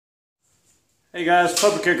Hey guys,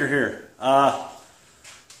 Puppet Kicker here.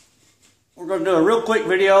 We're going to do a real quick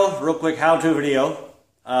video, real quick how-to video.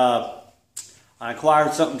 I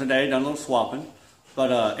acquired something today, done a little swapping.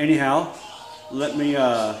 But anyhow, let me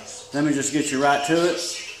just get you right to it.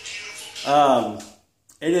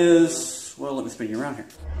 It is, well, let me spin you around here.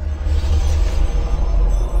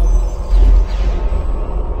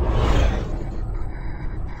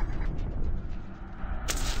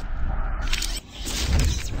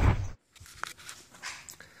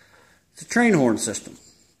 Train horn system,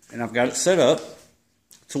 and I've got it set up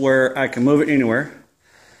to where I can move it anywhere.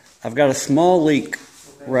 I've got a small leak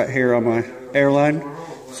right here on my airline,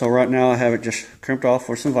 so right now I have it just crimped off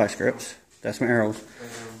with some vice grips. That's my arrows.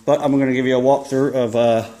 But I'm going to give you a walkthrough of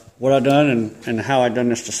what I've done and how I've done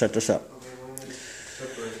this to set this up.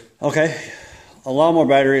 Okay, a lawnmower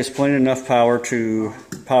battery is plenty enough power to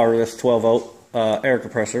power this 12 volt air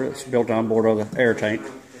compressor that's built on board of the air tank.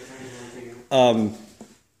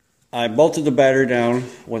 I bolted the battery down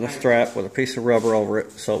with a strap with a piece of rubber over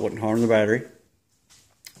it so it wouldn't harm the battery.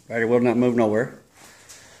 Battery will not move nowhere.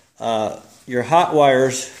 Your hot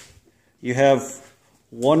wires, you have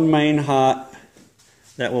one main hot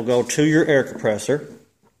that will go to your air compressor.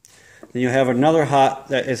 Then you have another hot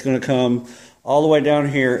that is going to come all the way down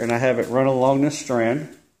here, and I have it run along this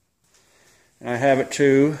strand. And I have it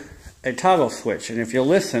to a toggle switch. And if you'll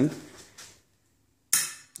listen,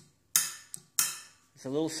 it's a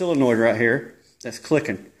little solenoid right here that's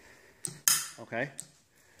clicking. Okay.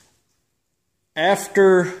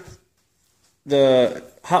 After the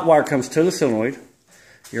hot wire comes to the solenoid,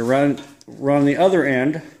 you run the other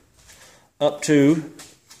end up to,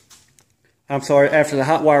 after the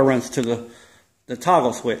hot wire runs to the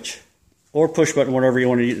toggle switch or push button, whatever you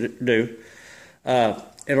want to do,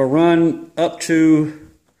 it'll run up to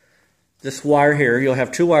this wire here. You'll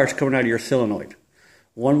have two wires coming out of your solenoid.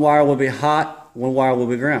 One wire will be hot, one wire will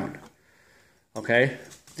be ground. Okay,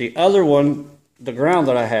 the other one, the ground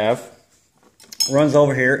that I have, runs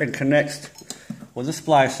over here and connects with a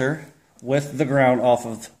splicer with the ground off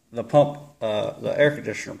of the pump, the air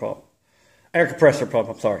compressor pump,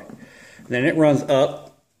 I'm sorry. Then it runs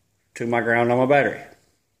up to my ground on my battery.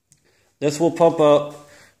 This will pump up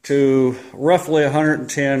to roughly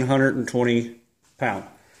 110, 120 pounds.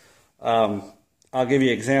 I'll give you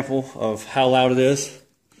an example of how loud it is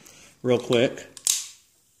real quick.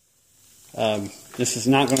 This is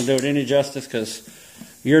not going to do it any justice because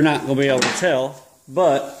you're not going to be able to tell.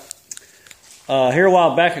 But here a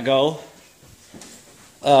while back ago,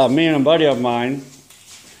 me and a buddy of mine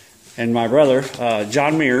and my brother,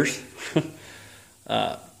 John Mears,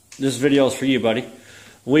 this video is for you, buddy.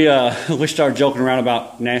 We started joking around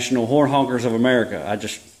about National Horn Honkers of America. I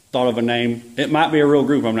just thought of a name. It might be a real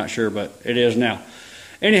group, I'm not sure, but it is now.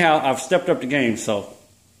 Anyhow, I've stepped up the game, so.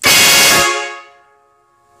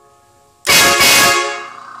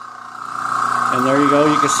 And there you go,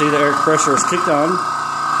 you can see the air compressor is kicked on.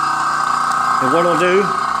 And what it'll do,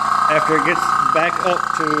 after it gets back up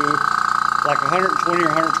to like 120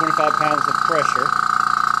 or 125 pounds of pressure,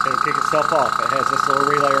 it'll kick itself off. It has this little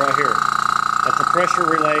relay right here. That's a pressure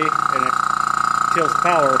relay, and it kills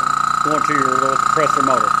power going to your little compressor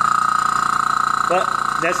motor. But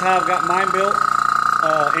that's how I've got mine built.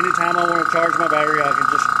 Anytime I want to charge my battery, I can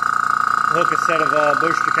just hook a set of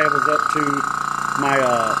booster cables up to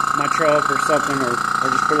my truck or something, or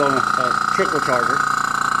just put it on a trickle charger.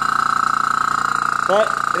 But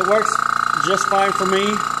it works just fine for me.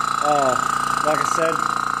 Like I said,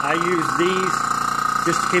 I use these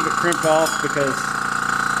just to keep it crimped off because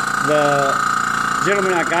the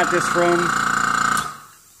gentleman I got this from,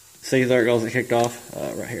 see, there it goes, it kicked off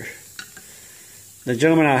right here. The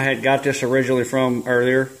gentleman I had got this originally from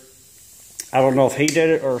earlier, I don't know if he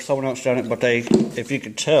did it or someone else done it, but if you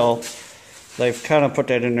could tell, they've kind of put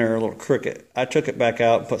that in there a little crooked. I took it back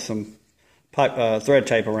out and put some thread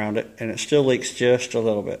tape around it, and it still leaks just a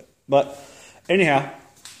little bit. But anyhow,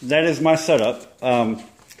 that is my setup.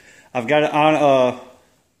 I've got it on a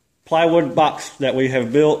plywood box that we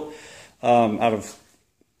have built out of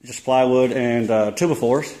just plywood and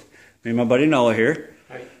 2x4s. Me and my buddy Noah here.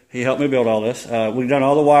 He helped me build all this. We've done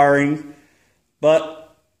all the wiring,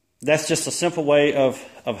 but that's just a simple way of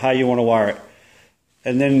how you want to wire it.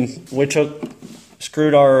 And then we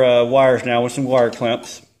screwed our wires now with some wire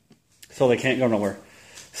clamps so they can't go nowhere.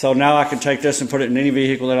 So now I can take this and put it in any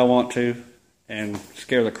vehicle that I want to and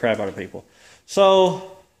scare the crap out of people.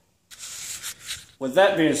 So with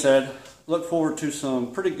that being said, look forward to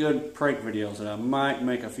some pretty good prank videos that I might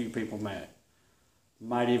make a few people mad.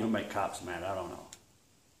 Might even make cops mad, I don't know.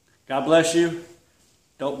 God bless you.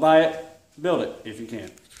 Don't buy it, build it if you can.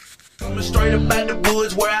 Coming straight up out the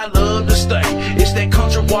woods where I love to stay. It's that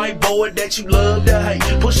country white boy that you love to hate.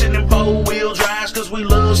 Pushing them 4-wheel drives cause we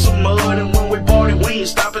love some mud. And when we party, we ain't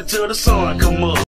stopping till the sun come up.